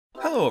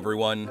Hello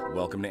everyone,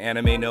 welcome to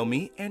Anime No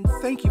Mi, and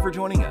thank you for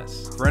joining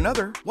us for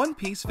another One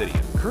Piece video.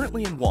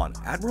 Currently in Wano,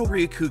 Admiral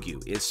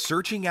Ryukugyu is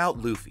searching out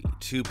Luffy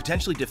to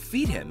potentially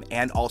defeat him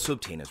and also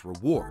obtain his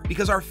reward,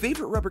 because our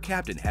favorite rubber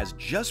captain has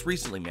just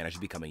recently managed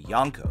to become a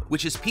Yonko,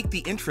 which has piqued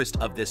the interest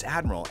of this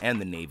admiral and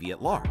the navy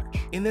at large.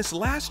 In this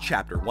last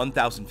chapter,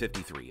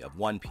 1053 of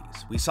One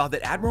Piece, we saw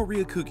that Admiral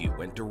Ryukugyu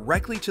went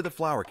directly to the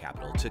flower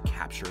capital to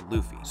capture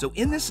Luffy. So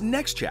in this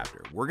next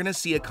chapter, we're gonna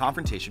see a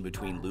confrontation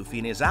between Luffy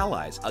and his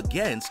allies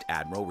against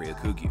Admiral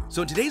Ryukugyu.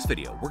 So in today's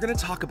video, we're going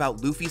to talk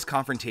about Luffy's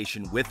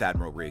confrontation with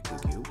Admiral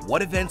Ryukugyu,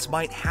 what events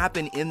might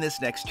happen in this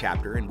next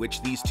chapter in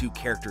which these two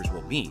characters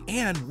will meet,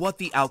 and what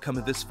the outcome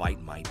of this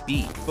fight might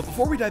be. But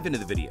before we dive into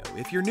the video,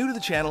 if you're new to the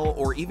channel,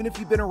 or even if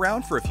you've been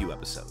around for a few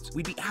episodes,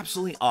 we'd be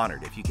absolutely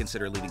honored if you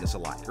consider leaving us a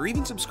like, or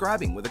even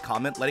subscribing with a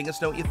comment letting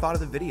us know what you thought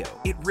of the video.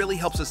 It really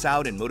helps us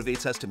out and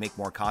motivates us to make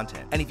more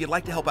content. And if you'd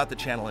like to help out the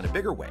channel in a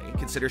bigger way,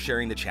 consider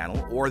sharing the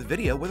channel or the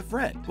video with a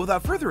friend.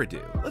 Without further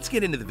ado, let's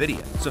get into the video.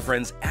 So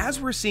friends, as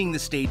we're seeing the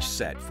stage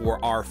set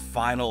for our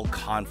final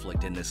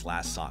conflict in this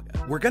last saga,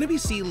 we're going to be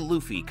seeing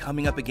Luffy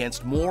coming up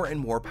against more and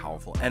more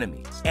powerful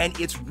enemies. And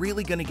it's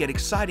really going to get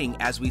exciting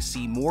as we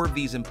see more of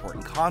these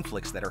important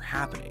conflicts that are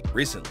happening.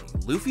 Recently,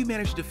 Luffy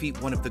managed to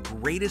defeat one of the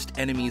greatest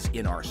enemies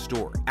in our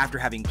story, after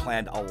having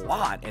planned a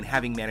lot and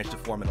having managed to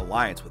form an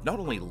alliance with not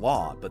only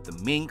Law, but the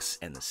Minks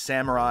and the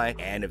Samurai,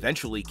 and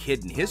eventually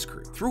Kid and his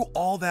crew. Through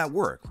all that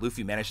work,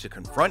 Luffy managed to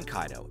confront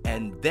Kaido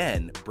and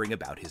then bring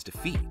about his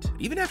defeat.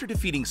 Even after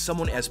defeating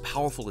someone as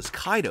powerful as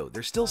Kaido,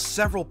 there's still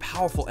several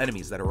powerful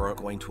enemies that are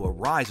going to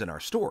arise in our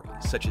story,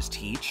 such as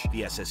Teach,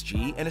 the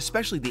SSG, and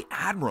especially the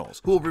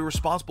admirals, who will be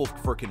responsible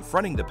for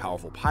confronting the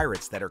powerful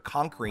pirates that are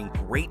conquering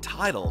great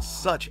titles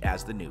such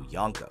as the new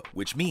Yonko.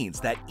 Which means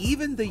that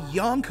even the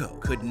Yonko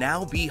could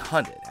now be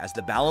hunted, as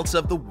the balance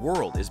of the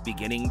world is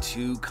beginning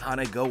to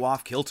kinda go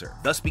off kilter,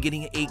 thus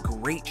beginning a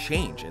great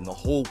change in the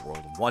whole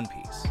world of One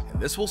Piece.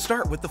 And this will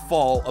start with the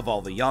fall of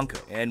all the Yonko,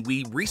 and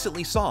we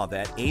recently saw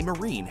that a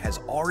Marine has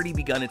already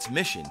begun its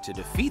mission to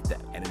defeat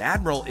them, and an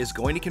admiral is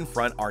going to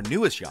confront our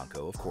newest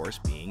Yonko, of course,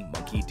 being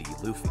Monkey D.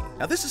 Luffy.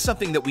 Now this is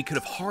something that we could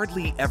have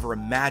hardly ever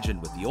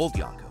imagined with the old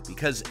Yonko,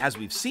 because as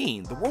we've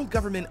seen, the world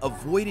government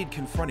avoided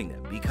confronting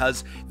them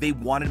because they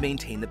wanted to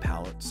maintain the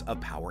balance of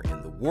power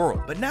in the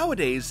world. But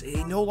nowadays,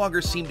 they no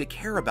longer seem to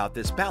care about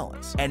this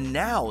balance, and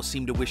now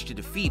seem to wish to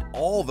defeat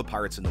all the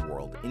pirates in the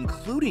world,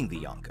 including the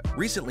Yonko.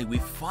 Recently, we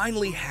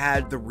finally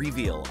had the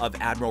reveal of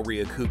Admiral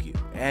Ryukugyu,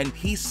 and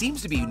he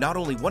seems to be not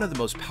only one of the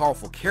most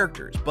powerful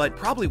characters, but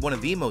probably one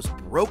of the most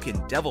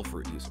broken devil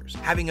fruit users,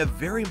 having a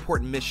very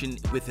important mission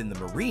within the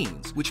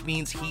Marines, which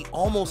means he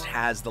almost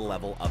has the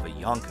level of a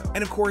Yonko.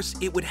 And of course,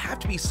 it would have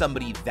to be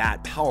somebody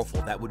that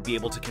powerful that would be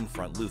able to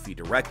confront Luffy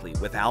directly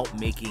without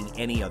making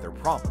any other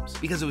problems.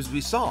 Because as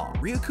we saw,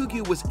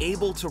 Ryukugyu was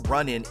able to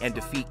run in and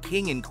defeat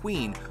King and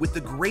Queen with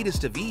the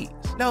greatest of ease.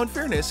 Now in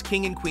fairness,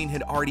 King and Queen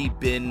had already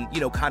been,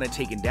 kind of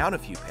taken down a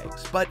few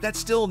pegs, but that's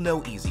still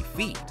no easy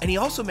feat. And he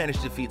also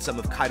managed to defeat some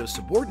of Kaido's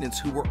subordinates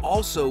who were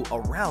also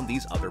around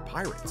these other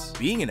pirates.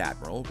 Being an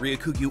admiral,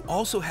 Ryukugyu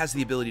also has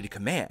the ability to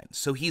command,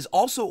 so he's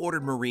also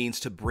ordered Marines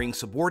to bring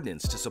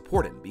subordinates to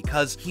support him,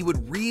 because he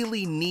would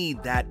really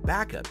need that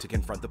backup to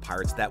confront the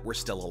pirates that were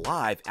still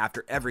alive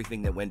after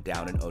everything that went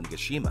down in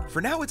Onigashima.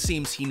 For now, it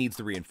seems he needs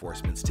the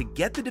reinforcements to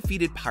get the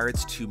defeated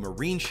pirates to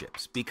Marine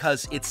ships,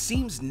 because it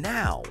seems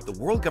now the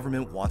world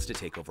government wants to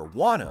take over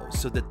Wano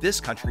so that this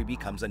country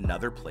becomes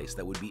another place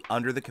that would be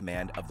under the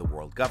command of the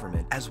world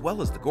government, as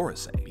well as the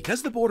Gorosei.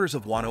 Because the borders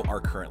of Wano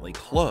are currently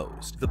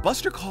closed, the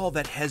Buster Call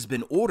that has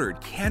been ordered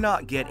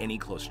cannot get any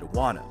closer to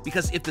Wano,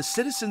 because if the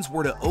citizens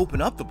were to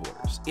open up the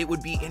borders, it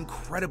would be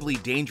incredibly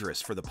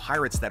dangerous for the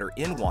pirates that are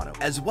in Wano,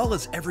 as well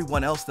as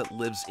everyone else that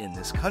lives in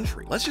this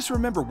country. Let's just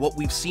remember what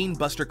we've seen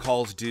Buster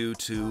Calls do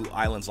to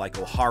islands like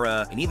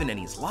Ohara and even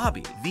Enies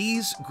Lobby.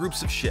 These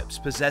groups of ships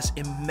possess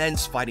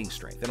immense fighting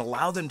strength and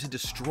allow them to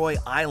destroy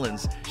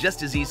islands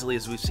just as easily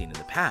as we've seen in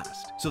the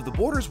past. So if the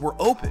borders were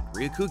open,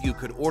 Ryukugyu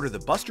could order the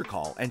Buster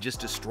Call and just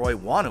destroy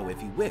Wano if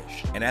he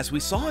wished. And as we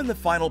saw in the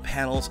final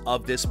panels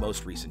of this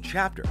most recent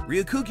chapter,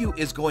 Ryukugyu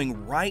is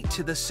going right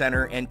to the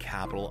center and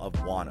capital of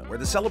Wano, where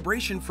the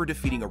celebration for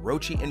defeating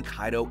Orochi and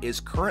Kaido is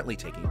currently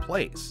taking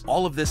place.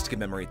 All of this to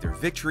commemorate their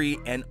victory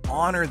and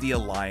honor the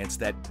alliance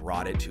that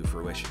brought it to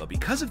fruition. But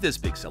because of this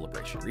big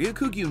celebration,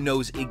 Ryukugyu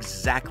knows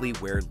exactly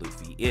where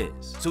Luffy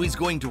is. So he's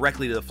going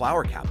directly to the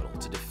flower capital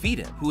to defeat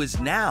him, who has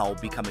now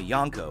become a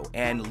Yonko,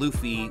 and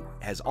Luffy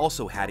has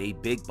also had a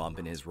big bump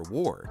in his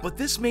reward. But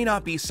this may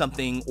not be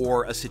something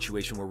or a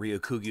situation where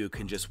Ryukugyu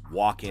can just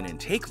walk in and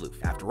take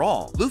Luffy. After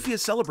all, Luffy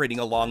is celebrating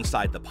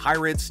alongside the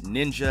pirates,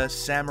 ninja,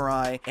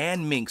 samurai,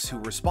 and minks who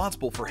were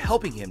responsible for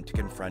helping him to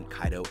confront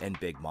Kaido and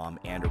Big Mom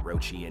and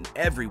Orochi and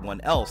everyone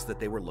else that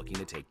they were looking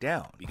to take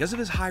down. Because of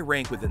his high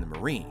rank within the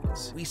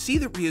Marines, we see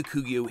that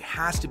Ryukugyu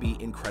has to be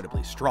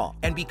incredibly strong.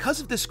 And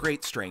because of this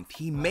great strength,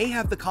 he may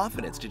have the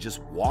confidence to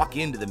just walk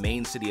into the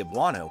main city of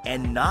Wano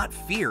and not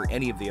fear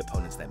any of the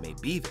opponents that may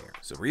may be there.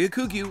 So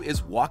Ryukugyu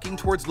is walking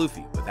towards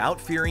Luffy without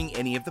fearing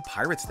any of the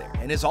pirates there,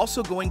 and is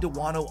also going to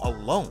Wano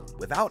alone,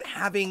 without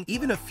having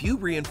even a few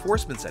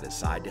reinforcements at his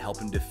side to help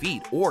him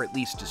defeat or at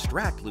least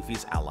distract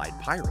Luffy's allied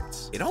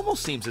pirates. It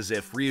almost seems as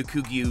if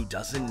Ryukugyu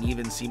doesn't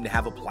even seem to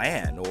have a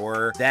plan,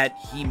 or that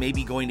he may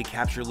be going to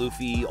capture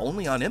Luffy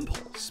only on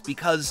impulse,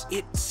 because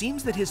it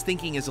seems that his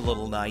thinking is a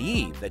little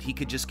naive, that he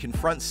could just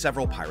confront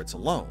several pirates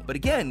alone. But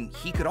again,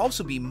 he could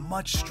also be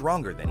much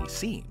stronger than he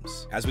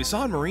seems. As we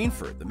saw in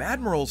Marineford, the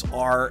Admirals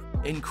are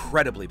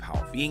incredibly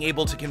powerful, being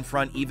able to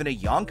confront even a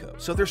Yonkos,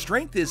 so their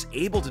strength is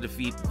able to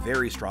defeat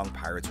very strong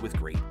pirates with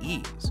great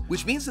ease,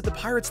 which means that the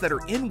pirates that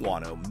are in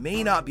Wano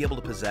may not be able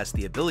to possess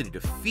the ability to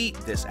defeat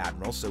this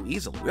admiral so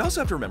easily. We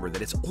also have to remember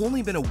that it's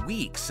only been a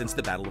week since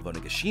the Battle of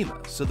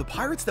Onigashima, so the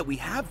pirates that we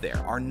have there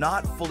are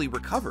not fully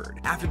recovered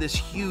after this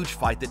huge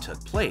fight that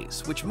took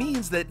place, which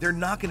means that they're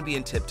not going to be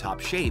in tip-top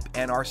shape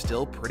and are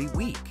still pretty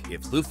weak.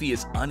 If Luffy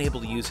is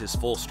unable to use his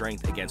full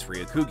strength against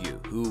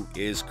Ryukugyu, who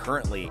is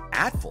currently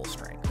at full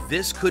strength,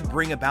 this could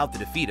bring about the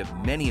defeat of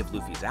many of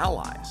Luffy's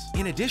allies.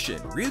 In addition,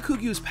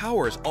 Ryukugyu's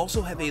powers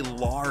also have a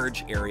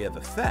large area of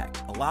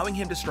effect, allowing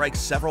him to strike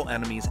several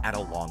enemies at a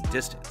long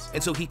distance,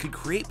 and so he could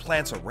create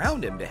plants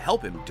around him to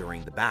help him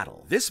during the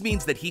battle. This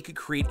means that he could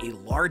create a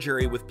large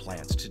area with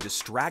plants to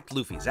distract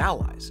Luffy's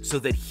allies, so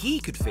that he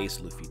could face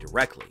Luffy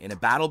directly in a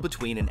battle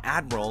between an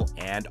admiral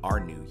and our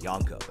new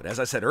Yonko. But as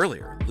I said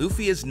earlier,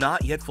 Luffy is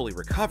not yet fully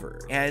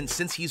recovered, and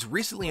since he's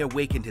recently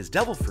awakened his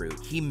devil fruit,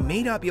 he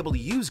may not be able to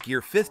use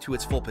Gear 5th to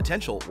its full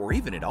potential, or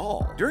even at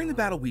all. During the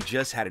battle we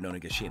just had in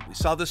Onigashima, we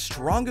saw the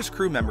strongest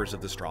crew members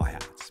of the Straw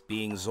Hats,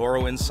 being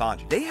Zoro and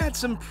Sanji. They had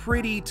some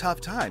pretty tough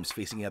times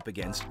facing up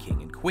against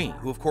King and Queen,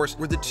 who of course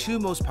were the two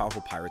most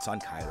powerful pirates on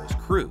Kaido's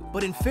crew.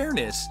 But in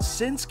fairness,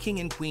 since King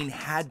and Queen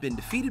had been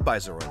defeated by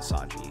Zoro and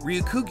Sanji,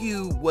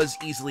 Ryukugyu was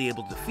easily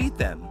able to defeat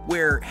them,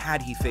 where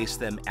had he faced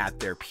them at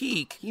their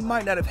peak, he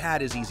might not have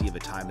had as easy of a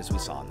time as we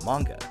saw in the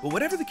manga. But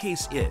whatever the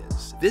case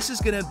is, this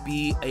is going to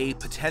be a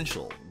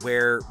potential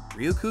where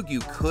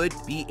Ryukugyu could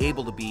be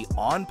able to be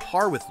on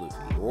par with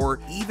Luffy, or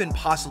even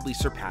possibly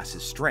surpass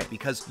his strength,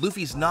 because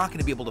Luffy's not going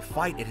to be able to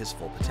fight at his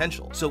full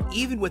potential. So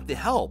even with the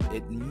help,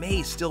 it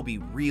may still be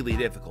really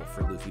difficult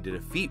for Luffy to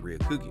defeat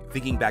Ryukugyu.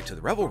 Thinking back to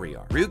the Revelry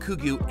arc,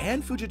 Ryukugyu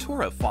and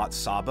Fujitora fought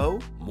Sabo,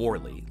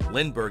 Morley,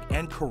 Lindbergh,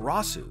 and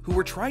Karasu, who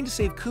were trying to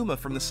save Kuma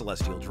from the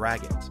Celestial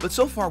Dragons. But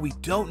so far we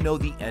don't know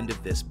the end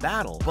of this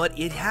battle, but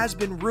it has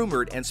been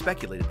rumored and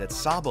speculated that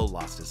Sabo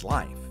lost his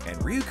life, and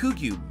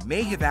Ryukugyu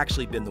may have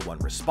actually been the one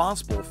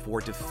responsible for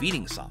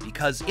defeating Sabo,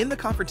 because in the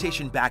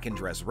confrontation back in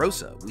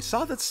Dressrosa, we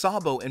saw that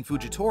Sabo and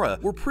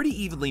Fujitora were pretty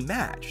evenly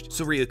matched,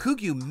 so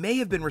Ryukugyu may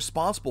have been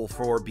responsible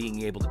for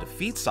being able to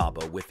defeat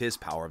Sabo with his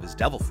power of his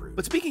Devil Fruit.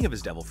 But speaking of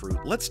his Devil Fruit,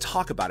 let's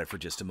talk about it for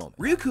just a moment.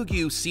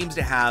 Ryukugyu seems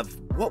to have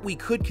what we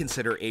could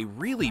consider a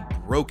really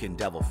broken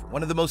Devil Fruit,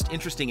 one of the most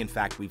interesting in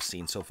fact we've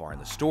seen so far in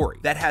the story,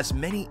 that has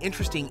many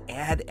interesting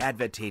and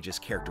advantageous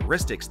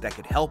characteristics that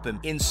could help him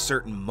in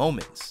certain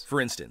moments.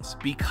 For instance,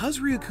 because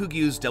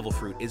Ryukugyu's Devil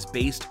Fruit is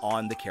based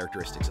on the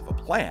characteristics of a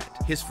plant,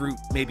 his fruit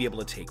may be able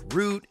to take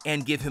root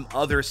and give him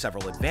other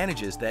several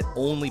advantages that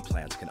only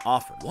plants can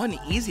offer. One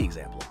easy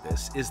example of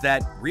this is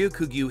that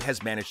Ryukugyu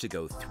has managed to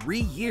go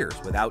 3 years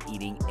without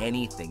eating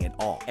anything at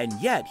all, and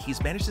yet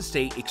he's managed to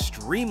stay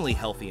extremely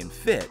healthy and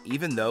fit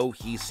even though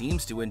he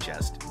seems to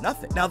ingest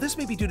nothing. Now this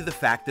may be due to the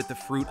fact that the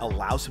fruit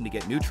allows him to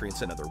get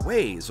nutrients in other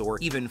ways, or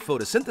even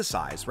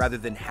photosynthesize rather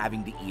than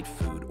having to eat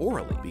food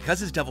orally. Because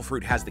his Devil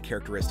Fruit has the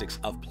characteristics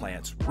of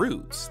plants'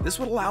 roots, this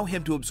would allow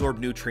him to absorb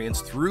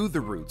nutrients through the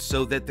roots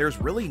so that there's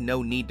really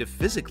no need to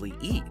physically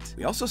eat.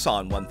 We also saw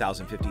in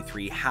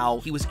 1053 how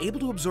he was able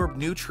to absorb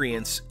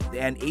nutrients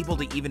and able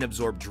to even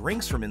absorb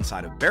drinks from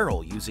inside a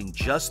barrel using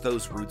just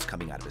those roots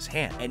coming out of his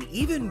hand, and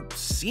even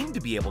seemed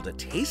to be able to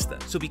taste them.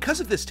 So because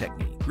of this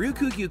technique,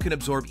 Ryukugyu can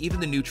absorb even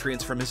the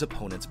nutrients from his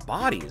opponent's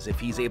bodies if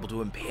he's able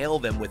to impale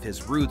them with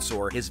his roots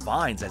or his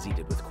vines, as he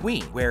did with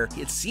Queen, where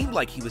it seemed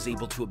like he was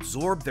able to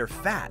absorb their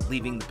fat,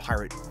 leaving the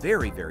pirate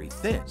very, very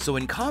thin. So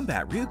in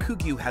combat,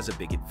 Ryukugyu has a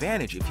big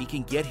advantage if he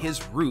can get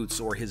his roots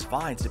or his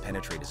vines to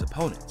penetrate his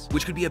opponents,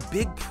 which could be a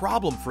big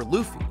problem for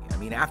Luffy. I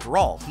mean, after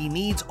all, he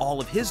needs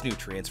all of his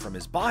nutrients from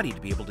his body to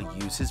be able to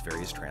use his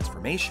various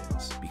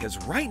transformations. Because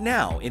right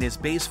now, in his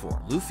base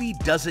form, Luffy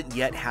doesn't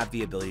yet have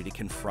the ability to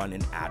confront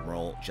an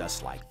admiral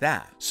just like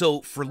that.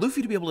 So for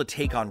Luffy to be able to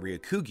take on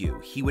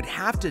Ryukugyu, he would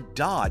have to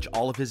dodge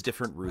all of his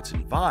different roots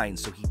and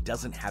vines so he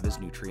doesn't have his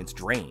nutrients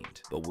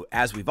drained. But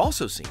as we've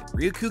also seen,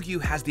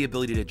 Ryukugyu has the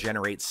ability to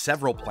generate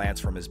several plants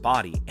from his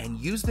body and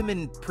use them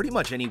in pretty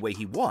much any way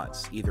he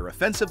wants, either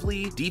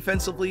offensively,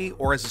 defensively,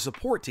 or as a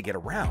support to get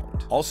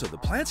around. Also, the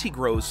plants he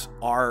grows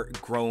are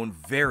grown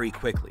very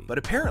quickly, but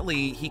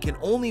apparently he can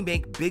only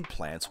make big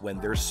plants when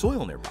there's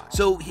soil nearby.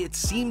 So it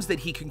seems that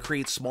he can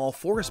create small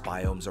forest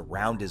biomes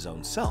around his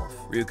own self.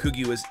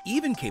 Ryukugyu is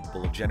even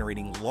capable of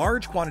generating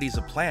large quantities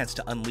of plants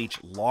to unleash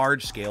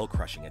large-scale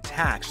crushing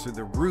attacks through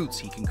the roots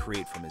he can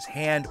create from his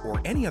hand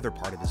or any other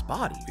part of his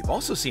body. We've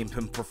also seen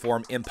him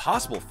perform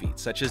impossible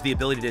feats, such as the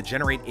ability to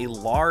generate a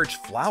large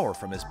flower flower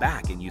from his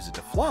back and use it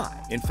to fly.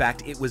 In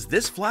fact, it was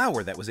this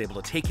flower that was able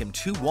to take him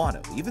to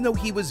Wano, even though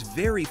he was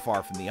very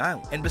far from the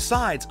island. And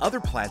besides, other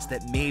plants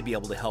that may be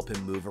able to help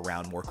him move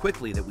around more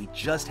quickly that we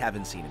just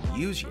haven't seen him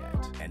use yet.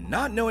 And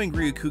not knowing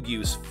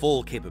Ryukugyu's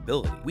full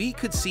capability, we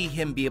could see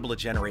him be able to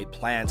generate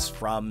plants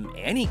from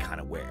any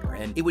kind of where,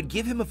 and it would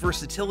give him a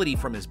versatility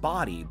from his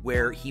body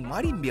where he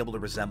might even be able to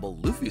resemble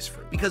Luffy's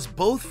fruit, because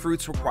both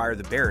fruits require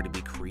the bearer to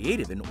be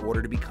creative in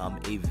order to become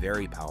a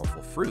very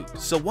powerful fruit.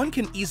 So one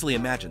can easily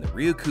imagine that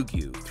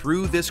Ryukugyu,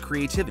 through this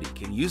creativity,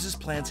 can use his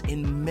plants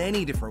in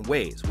many different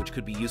ways, which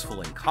could be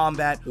useful in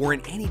combat or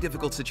in any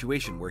difficult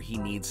situation where he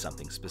needs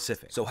something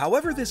specific. So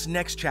however this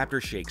next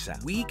chapter shakes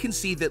out, we can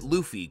see that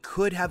Luffy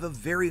could have a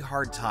very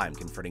hard time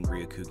confronting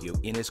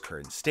Ryukugyu in his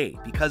current state,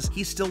 because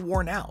he's still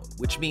worn out,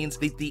 which means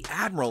that the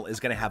Admiral is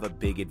going to have a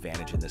big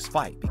advantage in this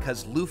fight,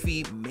 because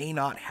Luffy may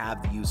not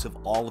have the use of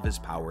all of his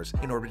powers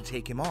in order to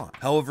take him on.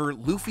 However,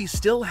 Luffy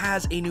still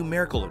has a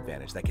numerical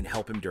advantage that can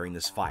help him during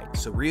this fight,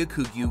 so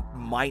Ryukugyu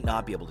might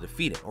not be able to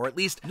defeat him, or at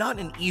least not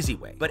in an easy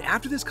way. But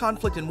after this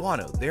conflict in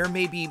Wano, there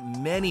may be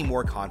many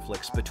more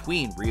conflicts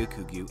between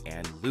Ryukugyu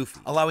and Luffy,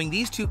 allowing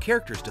these two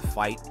characters to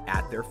fight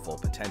at their full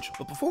potential.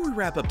 But before we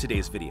wrap up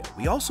today's video,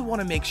 we also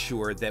want to make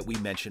sure that we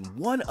mention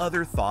one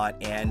other thought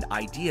and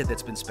idea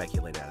that's been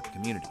speculated out of the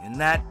community, and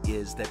that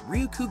is that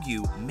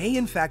Ryukugyu may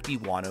in fact be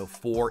Wano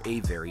for a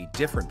very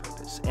different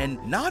purpose,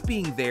 and not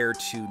being there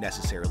to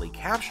necessarily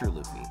capture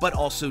Luffy, but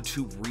also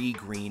to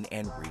regreen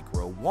and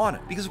regrow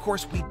Wano. Because of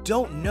course we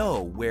don't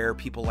know where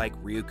people like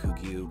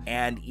Ryukugyu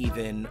and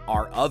even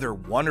our other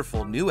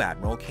wonderful new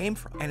admiral came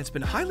from, and it's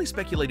been highly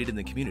speculated in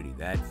the community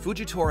that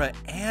Fujitora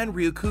and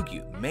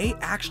Ryukugyu may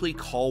actually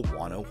call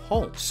Wano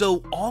home.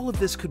 So all of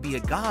this could be a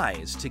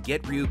guise to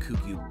get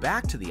Ryukugyu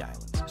back to the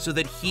islands so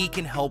that he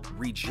can help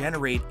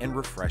regenerate and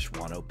refresh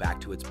Wano back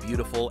to its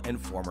beautiful and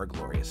former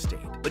glorious state.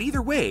 But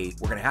either way,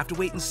 we're gonna have to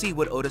wait and see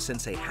what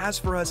Oda-sensei has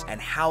for us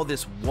and how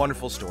this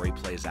wonderful story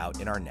plays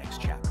out in our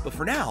next chapter. But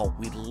for now,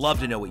 we'd love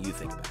to know what you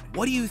think about it.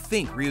 What do you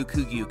think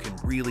Ryukugyu can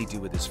really do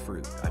with his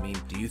fruit? I mean,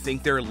 do you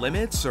think there are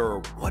limits, or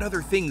what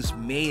other things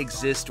may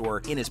exist or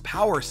in his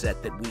power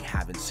set that we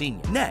haven't seen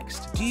yet?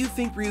 Next, do you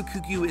think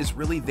Ryukugyu is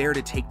really there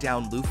to take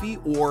down Luffy,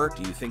 or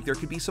do you think there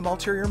could be some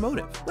ulterior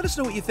motive? Let us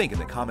know what you think in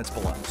the comments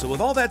below. So with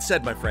all that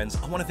said, my friends,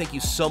 I want to thank you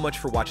so much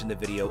for watching the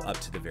video up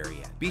to the very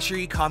end. Be sure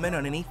you comment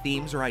on any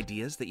themes or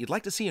ideas that you'd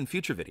like to see in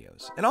future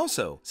videos. And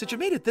also, since you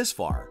made it this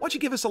far, why don't you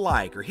give us a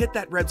like or hit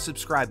that red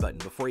subscribe button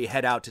before you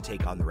head out to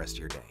take on the rest of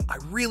your day. I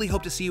really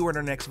hope to see you in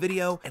our next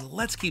video, and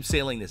let's keep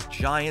sailing this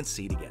giant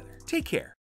sea together. Take care.